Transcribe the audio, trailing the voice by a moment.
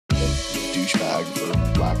douchebag,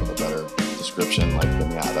 for lack of a better description, like,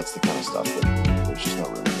 then yeah, that's the kind of stuff that there's just no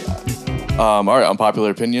room for that. All right, unpopular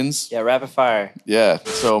opinions. Yeah, rapid fire. Yeah.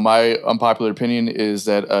 So my unpopular opinion is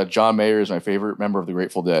that John Mayer is my favorite member of the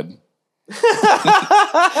Grateful Dead. This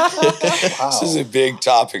is a big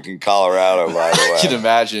topic in Colorado, by the way. I can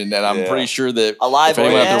imagine, and I'm pretty sure that Alive if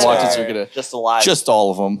anyone out there or watches, dead, they're gonna just alive. just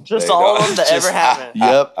all of them. Just They all don't- of them that just- ever happened.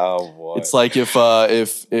 Yep. Oh boy. It's like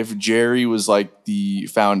if Jerry was like the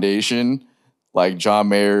foundation, like John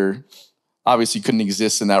Mayer obviously couldn't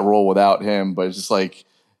exist in that role without him, but it's just like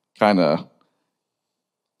kind of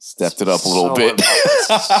stepped it up a little bit.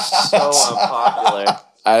 So unpopular.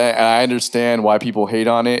 I understand why people hate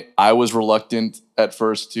on it. I was reluctant at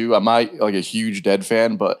first too. I'm not like a huge Dead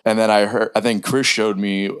fan, and then I think Chris showed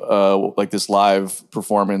me like this live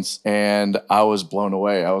performance, and I was blown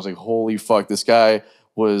away. I was like, holy fuck, this guy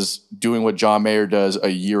was doing what John Mayer does a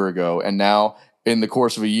year ago, and now in the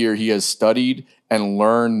course of a year, he has studied and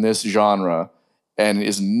learned this genre and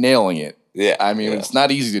is nailing it. Yeah, I mean, it's not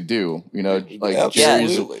easy to do, you know, like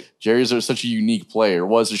absolutely. Jerry's such a unique player,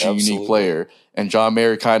 was such a Absolutely. unique player, and John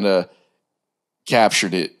Mayer kind of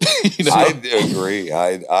captured it. You know? I agree.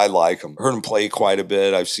 I like him. Heard him play quite a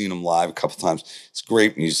bit. I've seen him live a couple times. He's a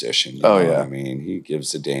great musician. You know? Yeah. I mean, he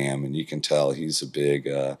gives a damn, and you can tell he's a big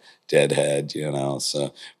Deadhead, you know,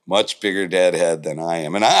 so much bigger Deadhead than I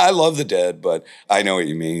am. And I love the Dead, but I know what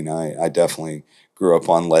you mean. I definitely grew up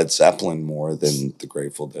on Led Zeppelin more than the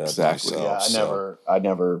Grateful Dead. Exactly. Myself,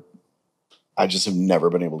 I just have never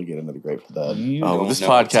been able to get into the Grateful Dead. don't this know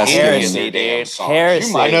podcast is Heresy, any damn dude. song.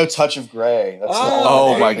 Heresy. I know Touch of Grey. That's the Oh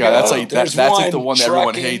only my thing. God, that's like There's that's like the one that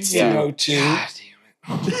everyone Trucking, hates. You too. know, too.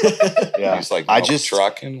 Yeah. He's like, I no, just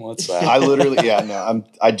trucking. What's that? I literally,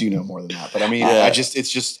 I do know more than that, but I mean, Yeah. it's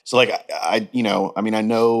just so like I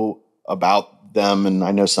know about them and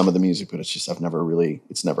I know some of the music, but it's just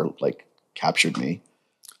it's never like captured me.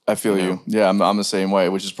 I feel you. Yeah, I'm the same way,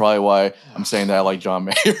 which is probably why I'm saying that I like John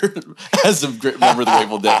Mayer as a great member of the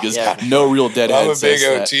Grateful Dead, because no real Deadhead I'm a big says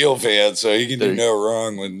that. O'Teal fan, so you can There do you- no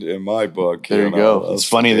wrong in my book. There you go. That's It's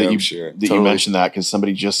funny for that damn you sure. that you Totally. mentioned that because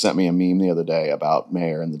somebody just sent me a meme the other day about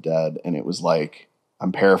Mayer and the Dead, and it was like,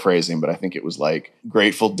 I'm paraphrasing, but I think it was like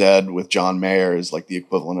Grateful Dead with John Mayer is like the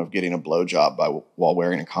equivalent of getting a blowjob while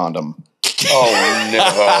wearing a condom. Oh no!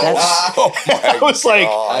 Oh, my I was like,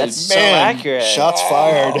 God. That's so man, accurate. shots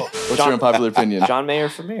fired. What's your unpopular opinion? John Mayer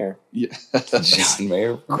for mayor. Yeah. John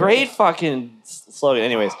Mayer. Great fucking slogan.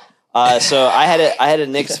 Anyways, so I had to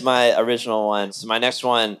nix my original one. So my next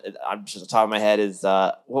one, I'm just on the top of my head, is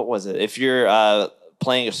what was it? If you're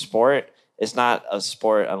playing a sport, it's not a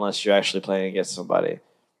sport unless you're actually playing against somebody.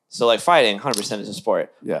 So like fighting, 100% is a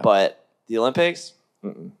sport. Yeah. But the Olympics,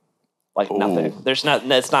 like nothing. There's not.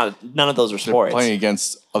 It's not. None of those are They're sports. playing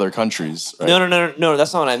against other countries. Right? No.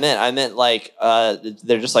 That's not what I meant. I meant like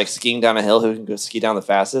they're just like skiing down a hill. Who can go ski down the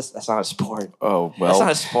fastest? That's not a sport. Oh well, That's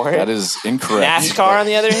not a sport. That is incorrect. NASCAR, on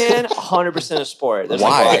the other hand, 100% a sport. There's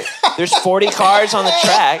Why? There's 40 cars on the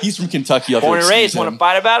track. He's from Kentucky. Born and raised. Want to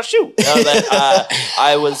fight about? Shoot.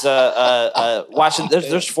 I was watching.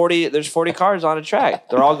 There's 40 cars on a track.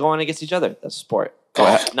 They're all going against each other. That's a sport.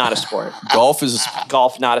 Golf, not a sport. Golf is.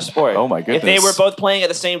 Golf, not a sport. Oh my If they goodness. were both playing at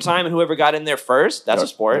the same time and whoever got in there first, that's a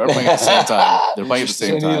sport. They're playing at the same time. They're playing at the So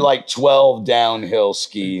same you time. like 12 downhill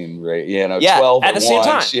skiing, right? You know, Yeah, 12 at the same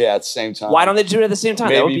once. time. Yeah, at the same time. Why don't they do it at the same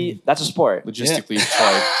time? That would Maybe- that's a sport. Logistically, it's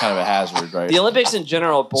probably kind of a hazard, right? The Olympics in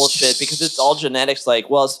general bullshit because it's all genetics. Like,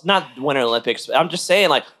 well, it's not Winter Olympics. I'm just saying,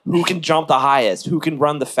 like, who can jump the highest? Who can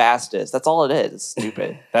run the fastest? That's all it is. It's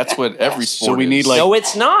stupid. That's what every sport. we need, is. like- No,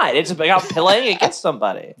 it's not. It's about playing against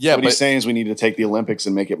somebody. yeah, What he's but saying is we need to take the Olympics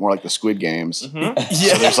and make it more like the Squid Games. Mhm.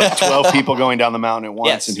 So there's like 12 people going down the mountain at once,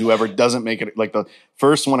 Yes. and whoever doesn't make it, like the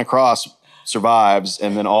first one across survives,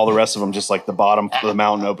 and then all the rest of them just like the bottom of the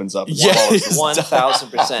mountain opens up. Yeah. All of them.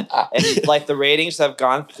 1,000%. And like the ratings have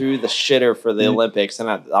gone through the shitter for the Olympics, and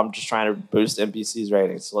I'm just trying to boost NBC's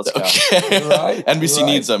ratings. So let's go. okay. Right, NBC right.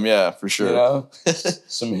 needs them, yeah, for sure. You know,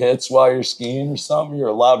 some hits while you're skiing or something. You're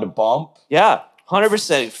allowed to bump. Yeah,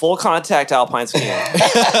 100% full contact alpine skiing. You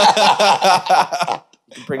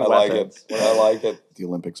can bring I like weapons. it. I like it. The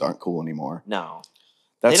Olympics aren't cool anymore. No.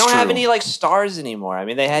 That's They don't have true. any like stars anymore. I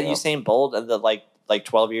mean, they had Yeah. Usain Bolt like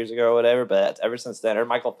 12 years ago or whatever, but ever since then, or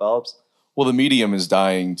Michael Phelps. Well, the medium is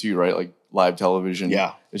dying too, right? Like live television.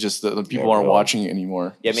 Yeah. It's just the people Yeah, aren't really. watching it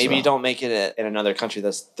anymore. Yeah, maybe So- you don't make it in another country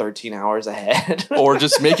that's 13 hours ahead. Or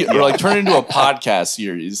just make it, or like turn it into a podcast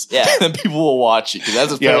series. Yeah. And then people will watch it because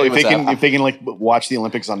that's Yeah, apparently if they what's can, happening. if they can like watch the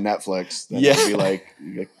Olympics on Netflix, then Yeah. it'd be like,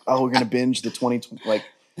 oh, we're gonna binge the 2020. Like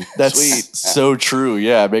That's Sweet. so true.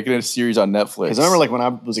 Yeah, making a series on Netflix. Because I remember like when I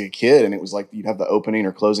was a kid and it was like you'd have the opening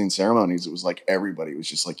or closing ceremonies. It was like everybody was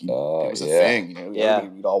just like, it was a thing. You know, Yeah.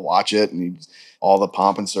 we'd all watch it and all the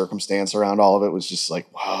pomp and circumstance around all of it was just like,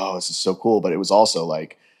 wow, this is so cool. But it was also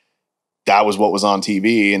like, that was what was on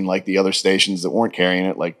TV, and like the other stations that weren't carrying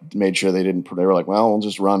it, like made sure they were like, well, we'll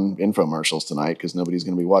just run infomercials tonight because nobody's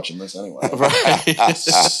going to be watching this anyway. Right.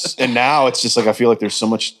 And now it's just like, I feel like there's so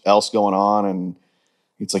much else going on, and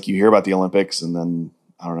it's like you hear about the Olympics and then,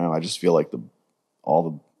 I don't know, I just feel like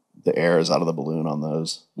all the air is out of the balloon on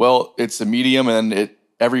those. Well, it's a medium, and it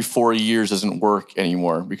every 4 years doesn't work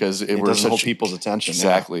anymore because It doesn't hold people's attention.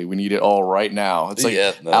 Exactly. We need it all right now. It's like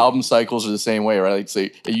album cycles are the same way, right? Like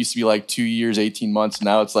say it used to be like 2 years, 18 months.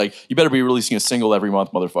 Now it's like you better be releasing a single every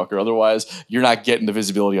month, motherfucker. Otherwise, you're not getting the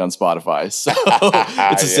visibility on Spotify. So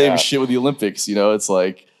it's the same shit with the Olympics. You know, it's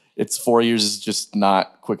like 4 years is just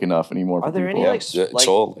not quick enough anymore. Are there people. any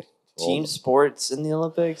Totally. team sports in the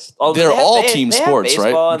Olympics? Oh, they're all team sports,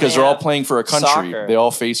 right? Because they're all have playing for a country. soccer. They all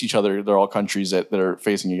face each other. They're all countries that are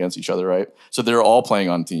facing against each other, right? So they're all playing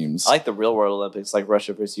on teams. I like the real world Olympics, like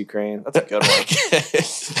Russia versus Ukraine. That's a good one.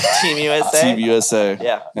 Team USA. Team USA.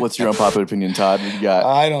 Yeah. What's your unpopular opinion, Todd? What you got?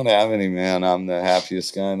 I don't have any, man. I'm the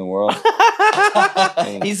happiest guy in the world.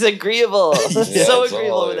 He's agreeable. So it's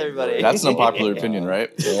agreeable all with everybody. That's an unpopular opinion, right?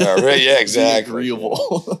 Yeah, right, yeah, exactly.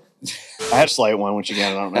 Agreeable. I had a slight one, which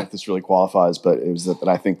again, I don't know if this really qualifies, but it was that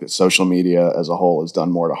I think that social media as a whole has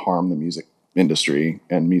done more to harm the music industry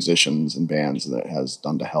and musicians and bands than it has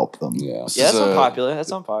done to help them. Yeah. That's unpopular.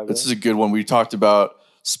 That's unpopular. This is a good one. We talked about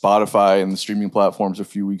Spotify and the streaming platforms a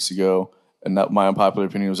few weeks ago. And my unpopular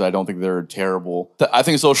opinion was I don't think they're terrible. I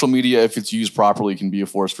think social media, if it's used properly, can be a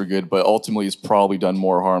force for good, but ultimately it's probably done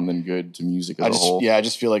more harm than good to music as a whole. Yeah, I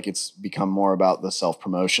just feel like it's become more about the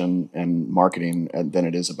self-promotion and marketing than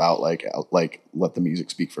it is about like let the music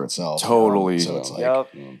speak for itself. Totally. So it's like,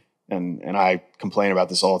 and I complain about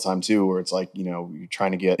this all the time too, where it's like, you know, you're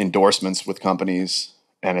trying to get endorsements with companies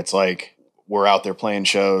and it's like, we're out there playing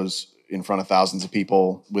shows in front of thousands of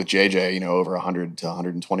people with JJ, you know, over 100 to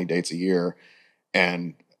 120 dates a year.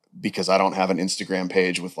 And because I don't have an Instagram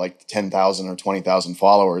page with like 10,000 or 20,000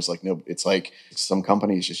 followers, like, no, it's like some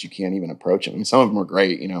companies just, you can't even approach them. I mean, some of them are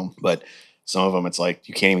great, you know, but some of them it's like,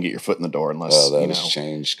 you can't even get your foot in the door unless, that you know, has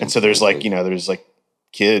changed. And so there's like, you know, there's like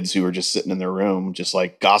kids who are just sitting in their room, just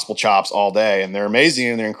like gospel chops all day, and they're amazing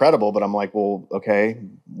and they're incredible. But I'm like, well, okay,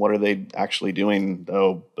 what are they actually doing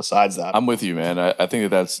though besides that? I'm with you, man. I think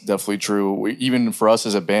that's definitely true. Even for us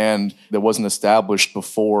as a band that wasn't established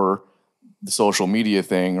before the social media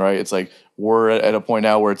thing, right? It's like we're at a point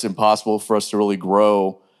now where it's impossible for us to really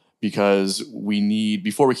grow because we need,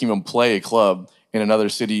 before we can even play a club in another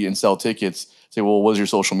city and sell tickets, say, well, what does your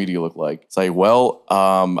social media look like? It's like, well,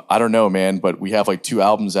 I don't know, man, but we have like 2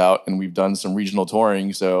 albums out and we've done some regional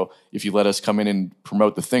touring. So if you let us come in and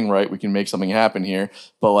promote the thing right, we can make something happen here.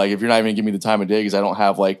 But like, if you're not even giving me the time of day because I don't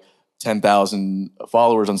have like 10,000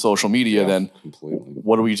 followers on social media, then completely.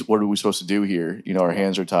 What are we supposed to do here? You know, our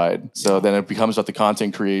hands are tied. So then it becomes about the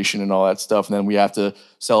content creation and all that stuff. And then we have to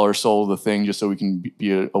sell our soul to the thing just so we can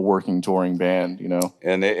be a working touring band, you know?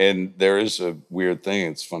 And there is a weird thing.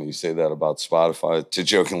 It's funny you say that about Spotify, to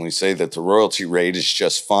jokingly say that the royalty rate is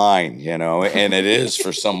just fine, you know, and it is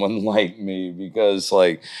for someone like me because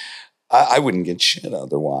like, I wouldn't get shit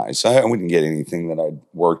otherwise. I wouldn't get anything that I'd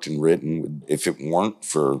worked and written if it weren't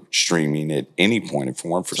for streaming at any point, if it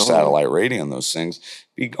weren't for satellite radio and those things,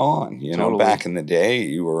 be gone. You know, back in the day,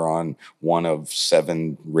 you were on one of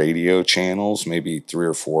 7 radio channels, maybe 3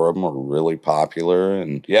 or 4 of them were really popular.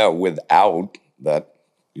 And yeah, without that,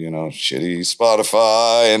 you know, shitty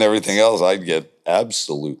Spotify and everything else, I'd get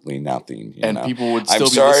absolutely nothing. You know? People would still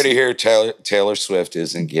I'm sorry to hear Taylor Swift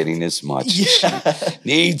isn't getting as much as she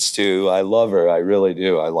needs to. I love her. I really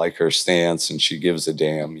do. I like her stance and she gives a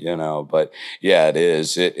damn, you know, but yeah, it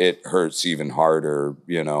is. It hurts even harder,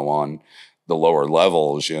 you know, on the lower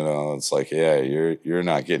levels, you know. It's like, yeah, you're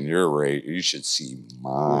not getting your rate. You should see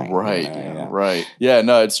mine. Right. Yeah. Right. Yeah,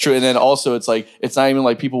 no, it's true. And then also it's like, it's not even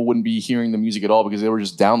like people wouldn't be hearing the music at all because they were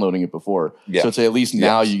just downloading it before. Yeah. So it's at least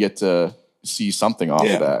now you get to see something off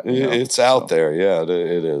of that. You know? It's out there. Yeah, it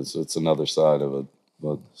is. It's another side of it.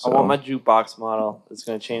 But, I want my jukebox model. It's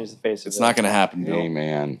going to change the face of it. It's not going to happen, Bill. Hey,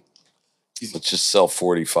 man. Let's just sell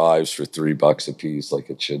 45s for $3 a piece like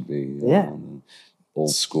it should be. Yeah.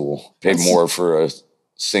 Old school. Pay more for a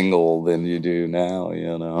single than you do now,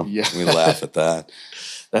 you know. Yeah. We laugh at that.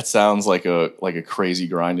 That sounds like a crazy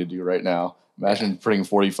grind to do right now. Imagine putting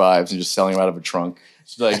 45s and just selling them out of a trunk.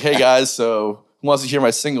 It's like, hey guys, so who wants to hear my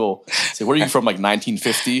single? Say, where are you from, like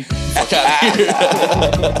 1950? Fuck out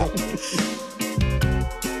of here.